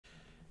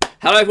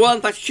Hello everyone,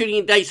 thanks for tuning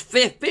in today's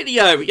 5th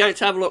video. We're going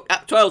to have a look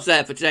at 12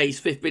 there for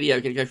today's 5th video.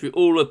 We're going to go through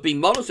all of the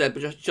models there,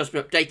 but just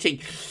been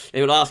updating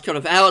in the last couple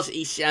of hours.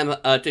 ECM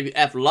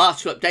WF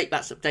last update,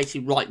 that's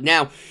updating right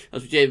now.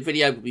 As we do the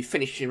video, we'll be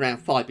finishing around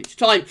 5 minutes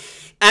time.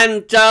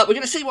 And we're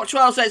going to see what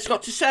 12 has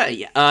got to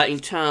say in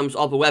terms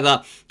of the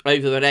weather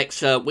over the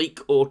next week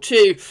or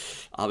two.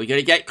 Are we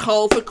going to get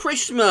cold for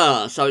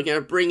Christmas? Are we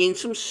going to bring in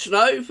some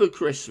snow for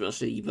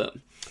Christmas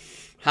even?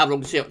 Have a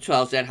look and see what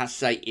 12Z has to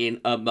say in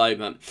a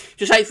moment.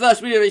 Just say first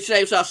video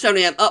today was our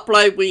 7 AM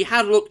upload. We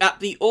had a look at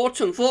the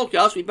autumn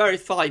forecast. We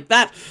verified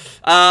that.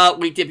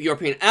 We did the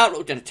European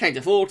Outlook, did a 10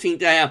 to 14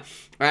 day.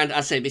 And as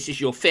I say, this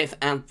is your 5th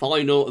and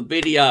final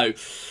video.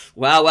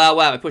 Wow,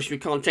 we're pushing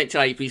through content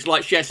today. Please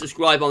like, share,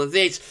 subscribe on the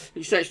vids.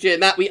 You search doing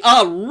that. We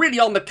are really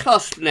on the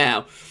cusp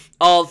now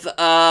of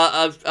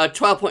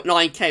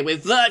 12.9k. We're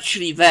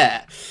virtually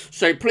there.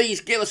 So please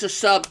give us a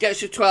sub, get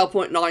us to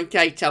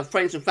 12.9k, tell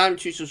friends and family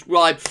to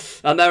subscribe.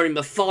 They're in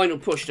the final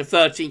push to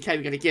 13k.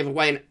 We're going to give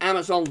away an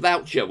Amazon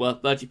voucher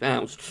worth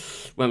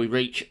 £30 when we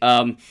reach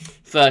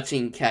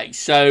 13k.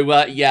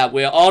 So yeah,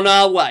 we're on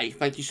our way.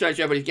 Thank you so much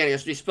everybody for getting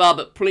us this far,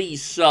 but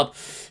please sub,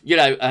 you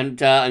know,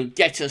 and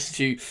get us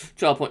to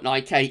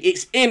 12.9k.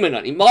 It's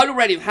imminent. It might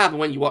already have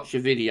happened when you watch the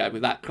video. We're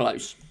that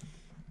close.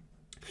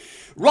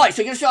 Right,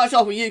 so we're going to start us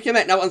off with UK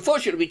Met. Now,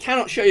 unfortunately, we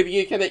cannot show you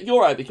the UK Met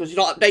Euro because it's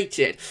not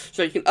updated.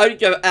 So you can only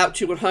go out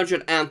to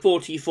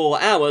 144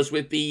 hours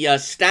with the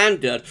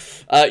standard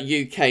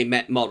UK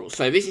Met model.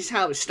 So this is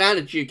how the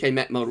standard UK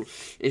Met model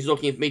is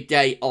looking at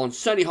midday on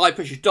sunny high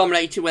pressure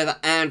dominated weather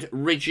and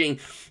ridging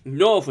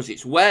northwards.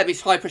 It's where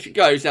this high pressure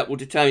goes that will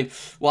determine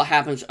what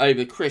happens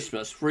over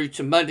Christmas. Through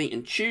to Monday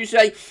and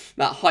Tuesday,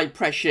 that high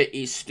pressure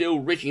is still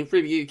ridging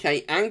through the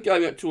UK and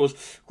going up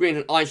towards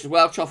Greenland Ice as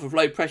well. Trough of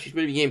low pressure is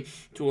moving in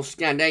towards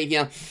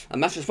Scandinavia,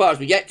 and that's as far as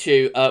we get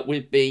to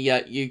with the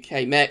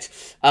UK Met.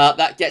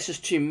 That gets us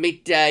to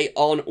midday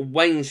on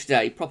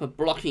Wednesday. Proper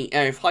blocking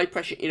area of high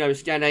pressure in over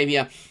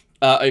Scandinavia.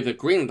 Over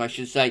Greenland, I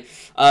should say.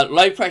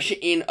 Low pressure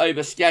in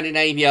over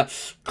Scandinavia.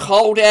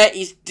 Cold air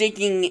is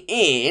digging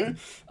in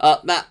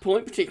at that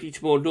point, particularly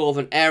to more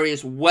northern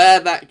areas.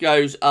 Where that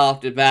goes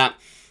after that,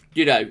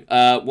 you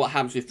know, what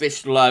happens with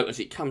this low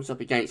as it comes up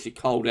against the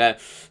cold air,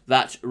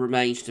 that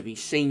remains to be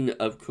seen,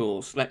 of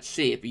course. Let's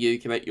see if the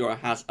UK Met Euro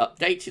has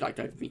updated. I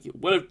don't think it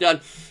will have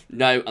done.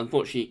 No,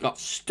 unfortunately, it got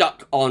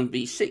stuck on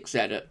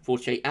B6Z at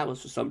 48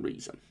 hours for some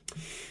reason.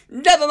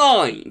 Never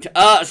mind.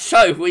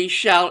 So we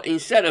shall,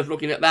 instead of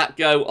looking at that,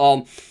 go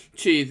on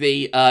to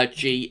the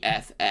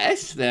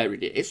GFS. There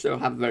it is. So we'll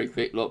have a very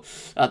quick look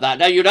at that.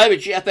 Now, you know the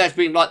GFS has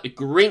been like the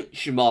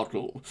Grinch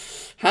model,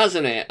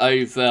 hasn't it,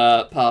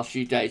 over past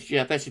few days.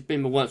 GFS has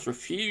been the one that's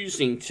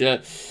refusing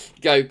to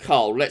go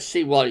cold. Let's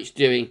see what it's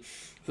doing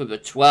for the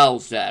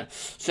 12s there.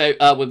 So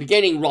we're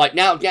beginning right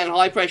now. Again,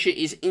 high pressure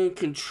is in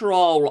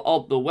control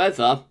of the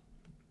weather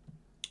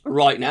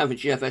right now for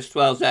GFS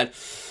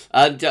 12Z.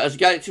 And as we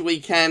go into the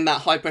weekend,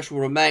 that high pressure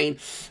will remain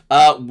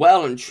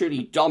well and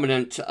truly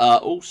dominant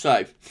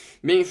also.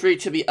 Moving through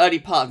to the early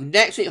part of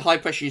next week, high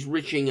pressure is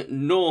ridging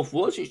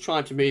northwards. It's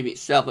trying to move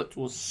itself up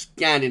towards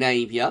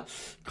Scandinavia.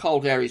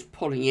 Cold air is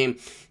pulling in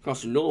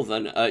across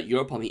northern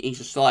Europe on the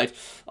eastern side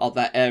of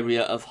that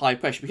area of high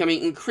pressure,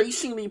 becoming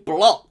increasingly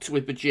blocked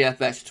with the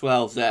GFS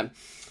 12s there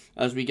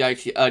as we go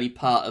to the early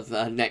part of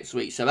next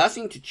week. So that's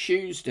into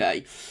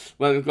Tuesday,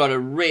 when we've got a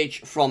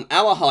ridge from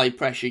our high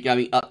pressure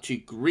going up to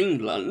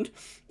Greenland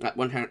at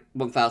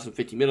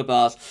 1,050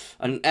 millibars.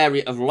 An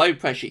area of low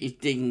pressure is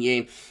digging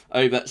in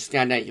over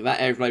Scandinavia. That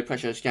area of low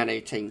pressure is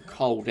Scandinavia taking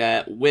cold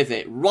air with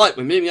it. Right,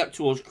 we're moving up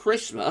towards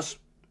Christmas.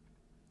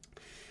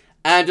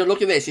 And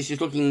look at this. This is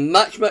looking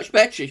much, much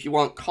better if you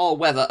want cold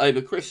weather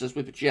over Christmas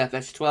with the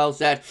GFS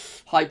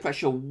 12Z. High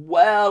pressure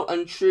well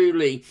and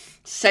truly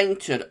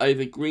centred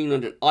over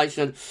Greenland and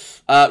Iceland.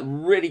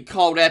 Really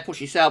cold air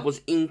pushing southwards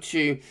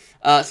into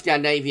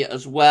Scandinavia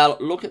as well.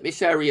 Look at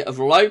this area of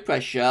low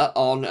pressure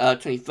on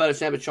 23rd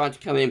December trying to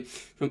come in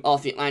from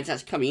off the Atlantic.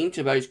 That's coming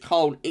into those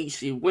cold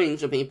easterly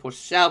winds and being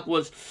pushed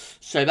southwards.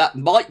 So that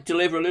might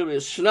deliver a little bit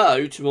of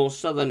snow to more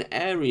southern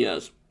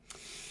areas.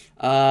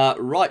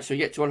 Right, so we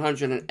get to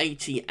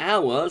 180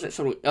 hours. Let's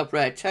have a look at upper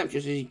air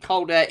temperatures.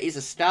 Cold air is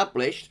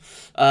established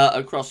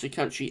across the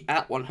country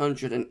at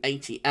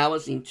 180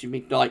 hours into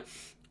midnight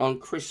on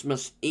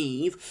Christmas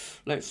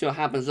Eve. Let's see what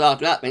happens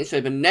after that then.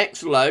 So the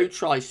next low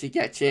tries to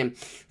get in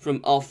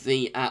from off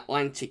the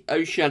Atlantic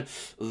Ocean.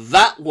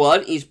 That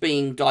one is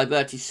being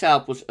diverted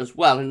southwards as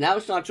well. And now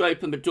it's starting to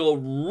open the door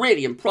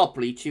really and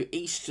properly to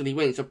easterly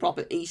winds. A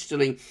proper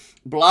easterly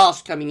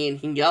blast coming in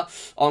here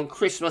on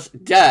Christmas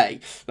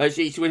Day. Those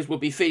easterly winds will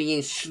be feeding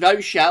in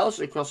snow showers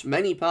across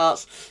many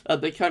parts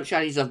of the country.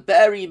 And it's a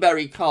very,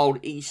 very cold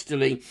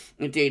easterly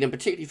indeed, and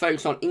particularly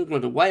focused on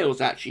England and Wales,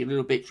 actually a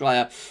little bit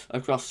drier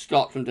across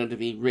Scotland under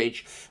the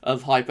ridge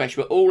of high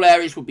pressure. But all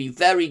areas will be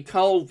very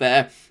cold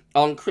there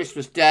on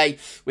Christmas Day,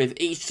 with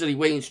easterly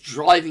winds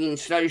driving in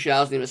snow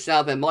showers in the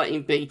south. There might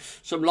even be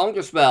some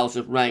longer spells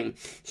of rain,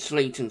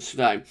 sleet and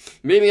snow.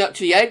 Moving up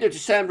to the end of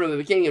December and the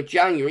beginning of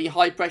January,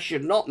 high pressure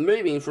not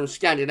moving from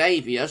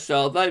Scandinavia, so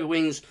although the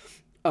winds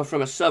are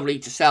from a southerly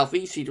to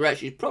southeasterly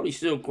direction, it's probably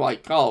still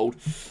quite cold,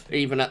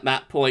 even at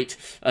that point,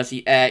 as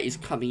the air is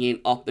coming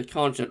in off the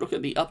continent. Look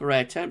at the upper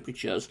air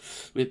temperatures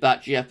with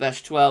that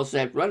GFS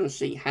 12Z run and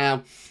see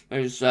how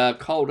those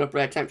cold upper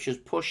air temperatures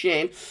push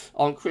in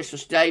on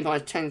Christmas Day.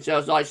 -10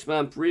 Celsius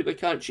iceberg through the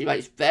country.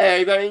 It's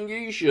very, very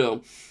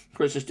unusual.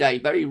 Christmas Day,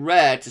 very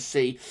rare to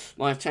see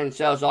 -10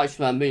 Celsius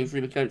iceberg moving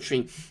through the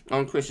country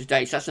on Christmas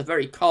Day. So that's a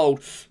very cold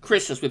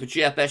Christmas with the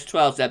GFS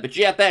 12Z. But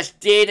GFS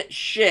did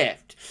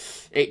shift.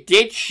 It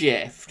did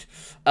shift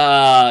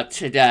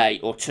today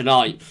or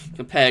tonight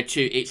compared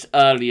to its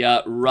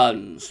earlier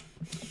runs.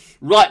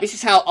 Right, this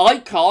is how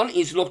Icon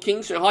is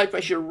looking. So high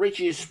pressure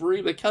ridges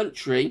through the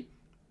country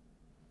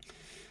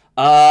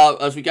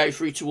as we go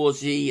through towards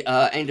the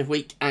end of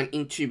week and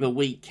into the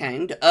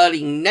weekend.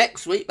 Early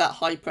next week, that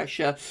high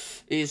pressure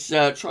is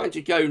trying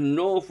to go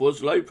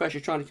northwards. Low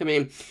pressure trying to come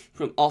in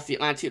from off the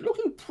Atlantic.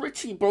 Looking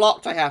pretty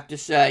blocked, I have to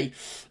say,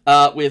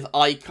 with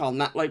Icon.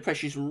 That low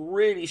pressure is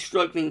really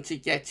struggling to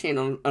get in.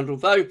 And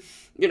although,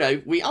 you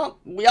know, we are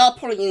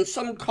pulling in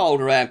some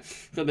colder air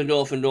from the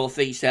north and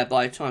northeast there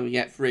by the time we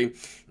get through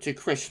to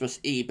Christmas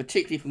Eve,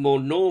 particularly for more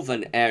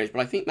northern areas.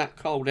 But I think that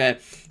cold air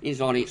is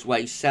on its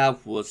way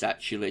southwards,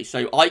 actually.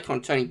 So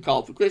Icon turning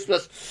cold for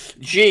Christmas.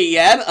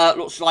 GEM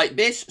looks like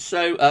this.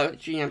 So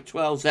GEM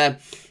 12 there,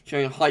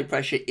 showing high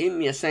pressure in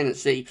the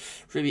ascendancy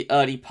through the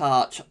early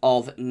part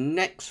of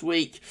next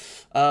week.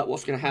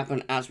 What's going to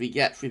happen as we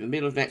get through the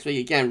middle of next week?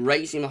 Again,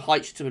 raising the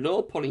heights to the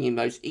north, pulling in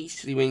those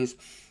easterly winds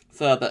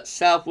further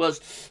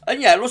southwards.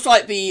 And yeah, it looks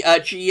like the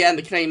GEM,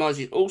 the Canadian Mines,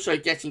 is also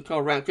getting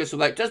cold around Christmas.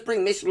 Although it does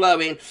bring this low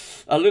in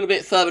a little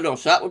bit further north.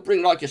 So that would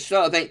bring like a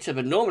snow event to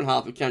the northern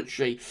half of the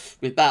country.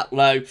 With that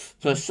low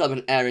for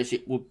southern areas,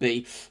 it would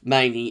be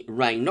mainly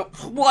rain. Not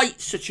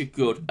quite such a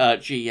good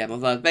GEM,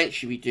 although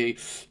eventually we do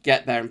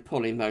get there and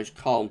pull in those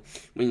cold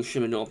winds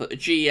from the north. But the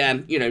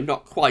GEM, you know,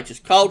 not quite as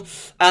cold.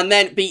 And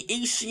then the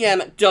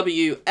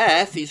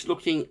ECMWF is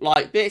looking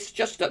like this,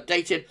 just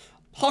updated.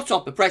 Hot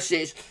off the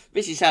presses.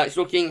 This is how it's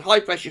looking. High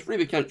pressure through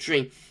the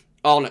country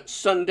on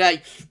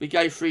Sunday. We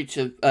go through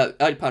to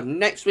early part of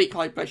next week.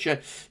 High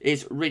pressure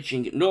is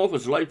ridging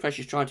northwards. Low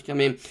pressure is trying to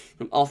come in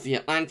from off the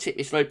Atlantic.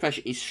 This low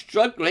pressure is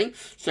struggling.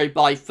 So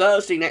by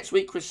Thursday next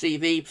week, Christmas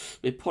Eve,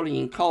 we're pulling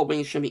in cold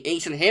winds from the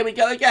east. And here we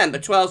go again. The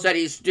 12Z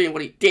is doing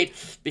what it did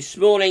this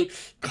morning.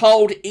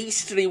 Cold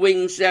easterly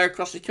winds there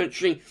across the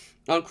country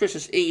on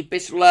Christmas Eve.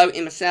 This low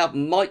in the south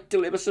might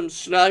deliver some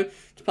snow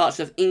to parts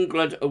of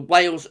England and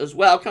Wales as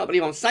well. Can't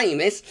believe I'm saying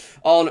this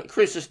on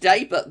Christmas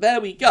Day, but there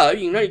we go.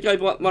 You know, go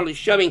by what model is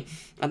showing,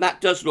 and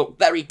that does look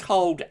very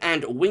cold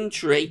and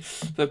wintry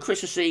for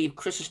Christmas Eve,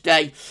 Christmas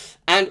Day,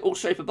 and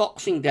also for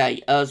Boxing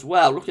Day as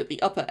well. Look at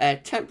the upper air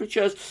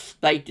temperatures.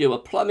 They do a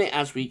plummet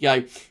as we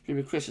go through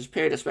the Christmas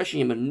period, especially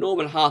in the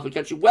northern half of the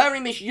country. We're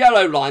in this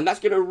yellow line. That's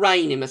going to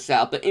rain in the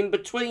south, but in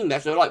between there,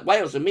 so like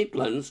Wales and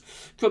Midlands,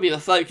 could be the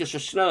focus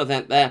of snow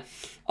event there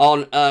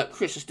on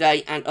Christmas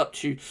Day and up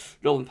to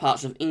northern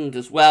parts of England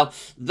as well.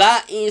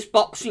 That is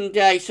Boxing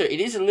Day, so it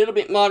is a little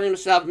bit milder in the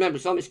south. Remember,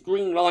 it's on this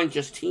green line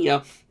just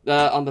here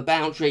on the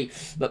boundary,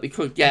 but we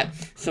could get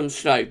some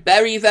snow.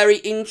 Very, very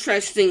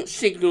interesting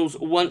signals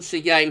once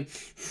again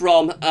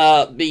from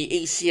the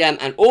ECM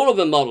and all of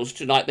the models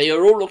tonight. They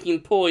are all looking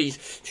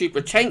poised to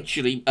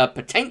potentially,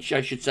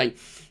 I should say,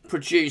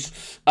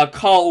 produce a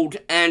cold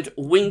and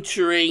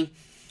wintry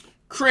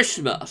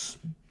Christmas.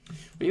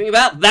 What do you think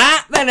about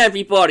that then,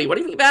 everybody? What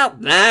do you think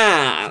about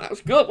that? That was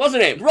good,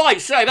 wasn't it?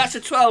 Right, so that's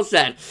a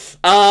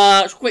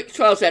 12Z. Quick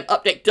 12Z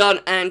update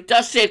done and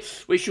dusted.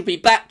 We shall be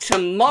back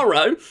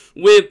tomorrow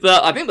with,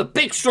 I think the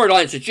big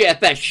storylines of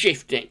GFS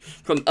shifting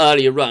from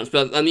earlier runs,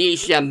 but the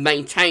ECM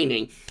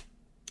maintaining,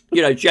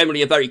 you know,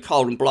 generally a very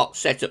cold and blocked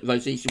setup,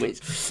 those easy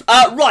wins.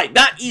 Right,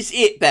 that is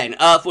it then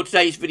for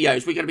today's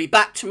videos. We're going to be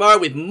back tomorrow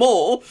with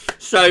more.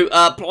 So,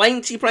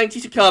 plenty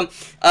to come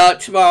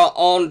tomorrow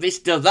on this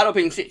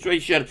developing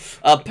situation.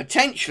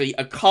 Potentially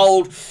a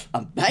cold,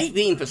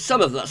 maybe even for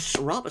some of us,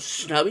 rather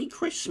snowy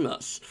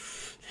Christmas.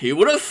 Who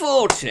would have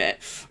thought it?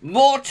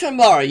 More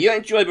tomorrow. You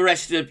enjoy the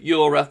rest of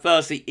your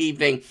Thursday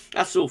evening.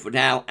 That's all for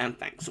now, and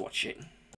thanks for watching.